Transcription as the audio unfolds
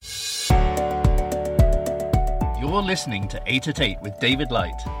You're listening to 8 at 8 with David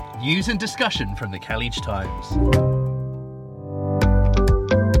Light. News and discussion from the Khaleej Times.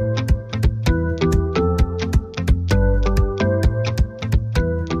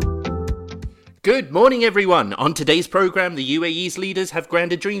 Good morning, everyone. On today's programme, the UAE's leaders have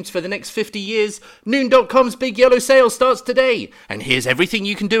grander dreams for the next 50 years. Noon.com's big yellow sale starts today. And here's everything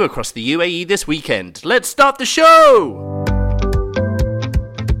you can do across the UAE this weekend. Let's start the show!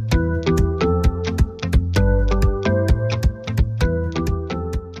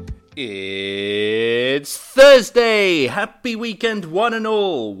 It's Thursday! Happy weekend, one and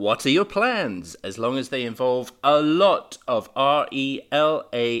all! What are your plans? As long as they involve a lot of relaxing,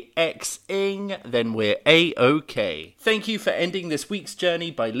 then we're A-OK. Thank you for ending this week's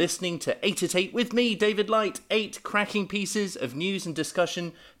journey by listening to 8 at 8 with me, David Light. 8 cracking pieces of news and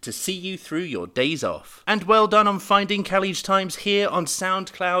discussion to see you through your days off. And well done on finding Khaleej Times here on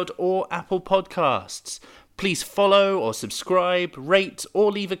SoundCloud or Apple Podcasts. Please follow or subscribe, rate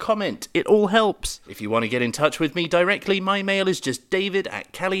or leave a comment. It all helps. If you want to get in touch with me directly, my mail is just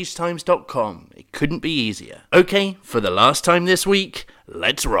david@khaleejtimes.com. It couldn't be easier. Okay, for the last time this week,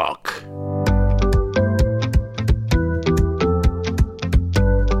 let's rock.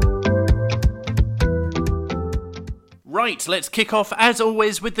 Right, let's kick off as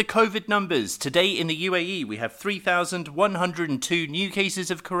always with the COVID numbers. Today in the UAE we have 3,102 new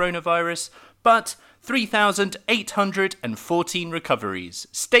cases of coronavirus, but 3,814 recoveries.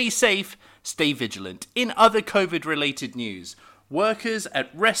 Stay safe, stay vigilant. In other COVID-related news, workers at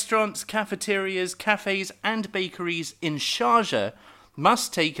restaurants, cafeterias, cafes and bakeries in Sharjah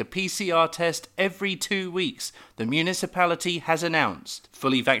must take a PCR test every 2 weeks, the municipality has announced.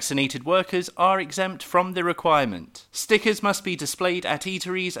 Fully vaccinated workers are exempt from the requirement. Stickers must be displayed at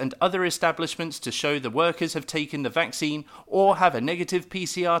eateries and other establishments to show the workers have taken the vaccine or have a negative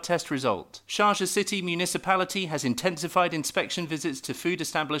PCR test result. Sharjah City Municipality has intensified inspection visits to food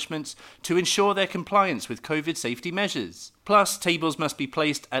establishments to ensure their compliance with COVID safety measures. Plus, tables must be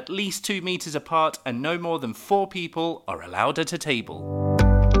placed at least 2 meters apart and no more than 4 people are allowed at a table.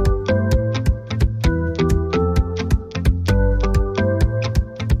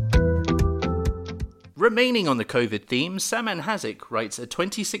 Remaining on the COVID theme, Saman Hazik writes a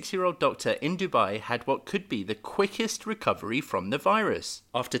 26-year-old doctor in Dubai had what could be the quickest recovery from the virus.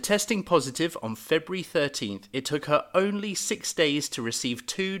 After testing positive on February 13th, it took her only 6 days to receive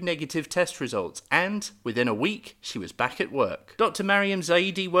 2 negative test results, and within a week, she was back at work. Dr. Mariam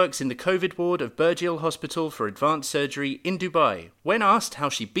Zaidi works in the COVID ward of Burjeel Hospital for Advanced Surgery in Dubai. When asked how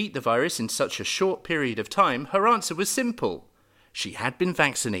she beat the virus in such a short period of time, her answer was simple. She had been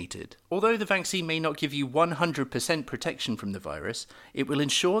vaccinated. Although the vaccine may not give you 100% protection from the virus, it will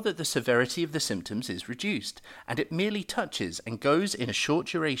ensure that the severity of the symptoms is reduced, and it merely touches and goes in a short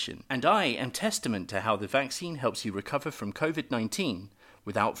duration. And I am testament to how the vaccine helps you recover from COVID-19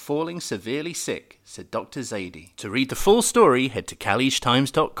 without falling severely sick, said Dr. Zaidi. To read the full story, head to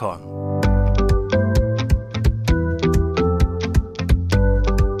khaleejtimes.com.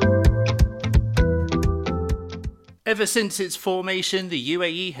 Ever since its formation, the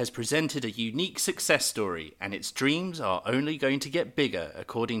UAE has presented a unique success story, and its dreams are only going to get bigger,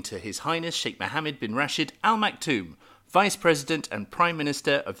 according to His Highness Sheikh Mohammed bin Rashid Al Maktoum, Vice President and Prime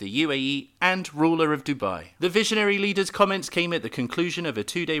Minister of the UAE and ruler of Dubai. The visionary leader's comments came at the conclusion of a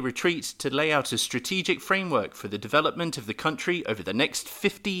 2-day retreat to lay out a strategic framework for the development of the country over the next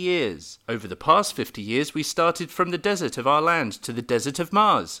 50 years. Over the past 50 years, we started from the desert of our land to the desert of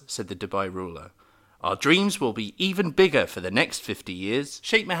Mars, said the Dubai ruler. Our dreams will be even bigger for the next 50 years.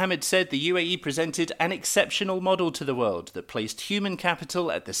 Sheikh Mohammed said the UAE presented an exceptional model to the world that placed human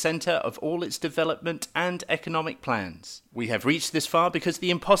capital at the centre of all its development and economic plans. We have reached this far because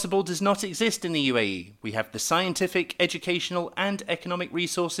the impossible does not exist in the UAE. We have the scientific, educational and economic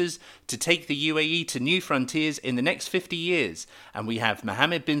resources to take the UAE to new frontiers in the next 50 years, and we have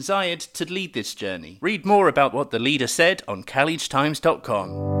Mohammed bin Zayed to lead this journey. Read more about what the leader said on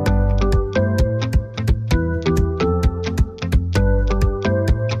khaleejtimes.com.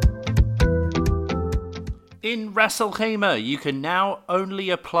 In Ras Al Khaimah, you can now only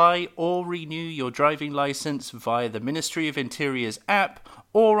apply or renew your driving licence via the Ministry of Interior's app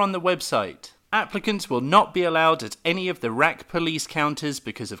or on the website. Applicants will not be allowed at any of the RAC police counters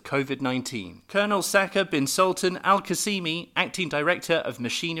because of COVID-19. Colonel Saka bin Sultan Al Qasimi, Acting Director of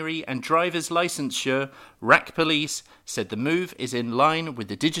Machinery and Drivers Licensure, RAC Police, said the move is in line with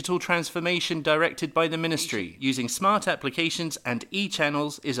the digital transformation directed by the ministry. Using smart applications and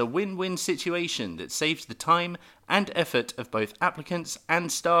e-channels is a win-win situation that saves the time and effort of both applicants and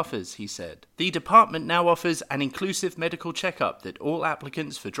staffers, he said. The department now offers an inclusive medical checkup that all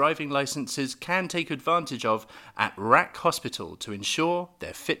applicants for driving licenses can take advantage of at RAC Hospital to ensure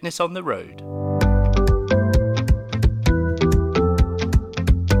their fitness on the road.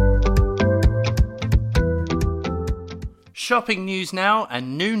 Shopping news now,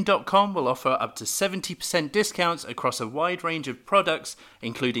 and Noon.com will offer up to 70% discounts across a wide range of products,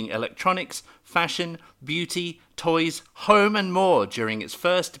 including electronics, fashion, beauty, toys, home and more during its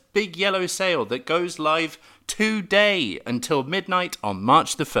first big yellow sale that goes live today until midnight on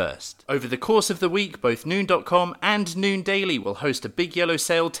March the 1st. Over the course of the week, both Noon.com and Noon Daily will host a big yellow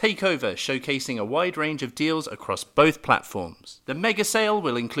sale takeover showcasing a wide range of deals across both platforms. The mega sale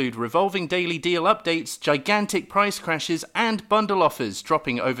will include revolving daily deal updates, gigantic price crashes and bundle offers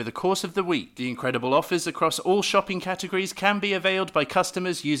dropping over the course of the week. The incredible offers across all shopping categories can be availed by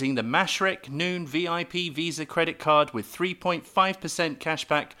customers using the Mashreq Noon VIP Visa credit card with 3.5%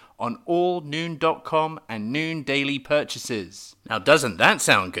 cashback on all Noon.com and Noon Daily purchases. Now, doesn't that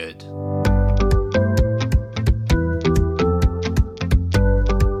sound good?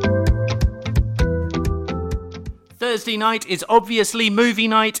 Thursday night is obviously movie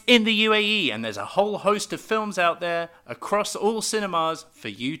night in the UAE, and there's a whole host of films out there across all cinemas for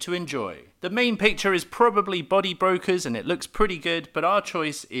you to enjoy. The main picture is probably Body Brokers and it looks pretty good, but our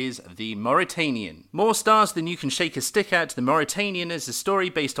choice is The Mauritanian. More stars than you can shake a stick at, The Mauritanian is a story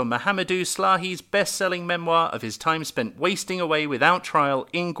based on Mohamedou Slahi's best-selling memoir of his time spent wasting away without trial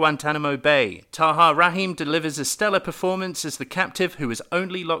in Guantanamo Bay. Taha Rahim delivers a stellar performance as the captive who was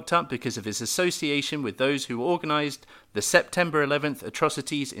only locked up because of his association with those who organised the September 11th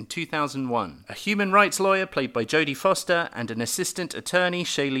atrocities in 2001. A human rights lawyer played by Jodie Foster and an assistant attorney,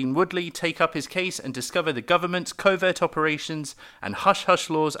 Shailene Woodley, take up his case and discover the government's covert operations and hush-hush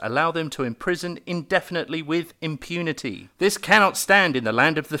laws allow them to imprison indefinitely with impunity. This cannot stand in the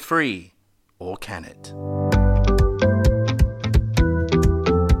land of the free. Or can it?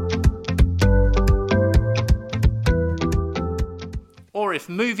 Or if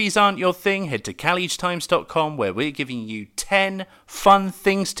movies aren't your thing, head to CalEachTimes.com where we're giving you 10 fun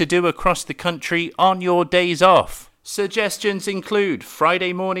things to do across the country on your days off. Suggestions include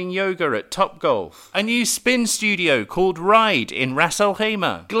Friday morning yoga at Topgolf, a new spin studio called Ride in Ras Al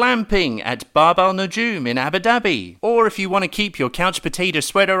Khaimah, glamping at Bab Al Najum in Abu Dhabi, or if you want to keep your couch potato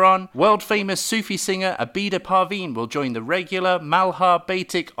sweater on, world famous Sufi singer Abida Parveen will join the regular Malhar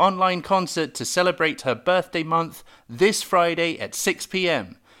Baitik online concert to celebrate her birthday month this Friday at 6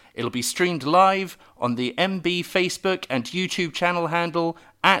 p.m. It'll be streamed live on the MB Facebook and YouTube channel handle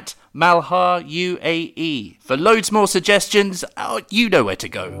at Malhar UAE. For loads more suggestions, you know where to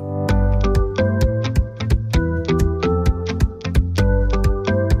go.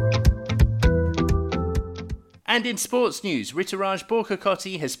 And in sports news, Rituraj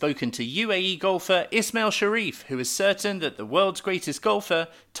Borkakoti has spoken to UAE golfer Ismail Sharif, who is certain that the world's greatest golfer,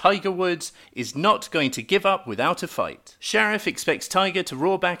 Tiger Woods, is not going to give up without a fight. Sharif expects Tiger to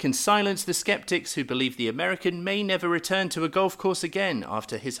roar back and silence the skeptics who believe the American may never return to a golf course again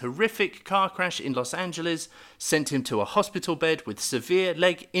after his horrific car crash in Los Angeles sent him to a hospital bed with severe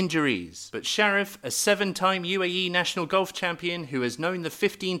leg injuries. But Sharif, a 7-time UAE national golf champion who has known the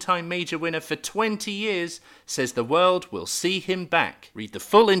 15-time major winner for 20 years, says the world will see him back. Read the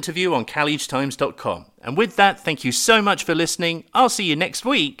full interview on CalEachTimes.com. And with that, thank you so much for listening. I'll see you next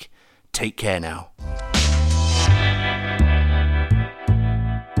week. Take care now.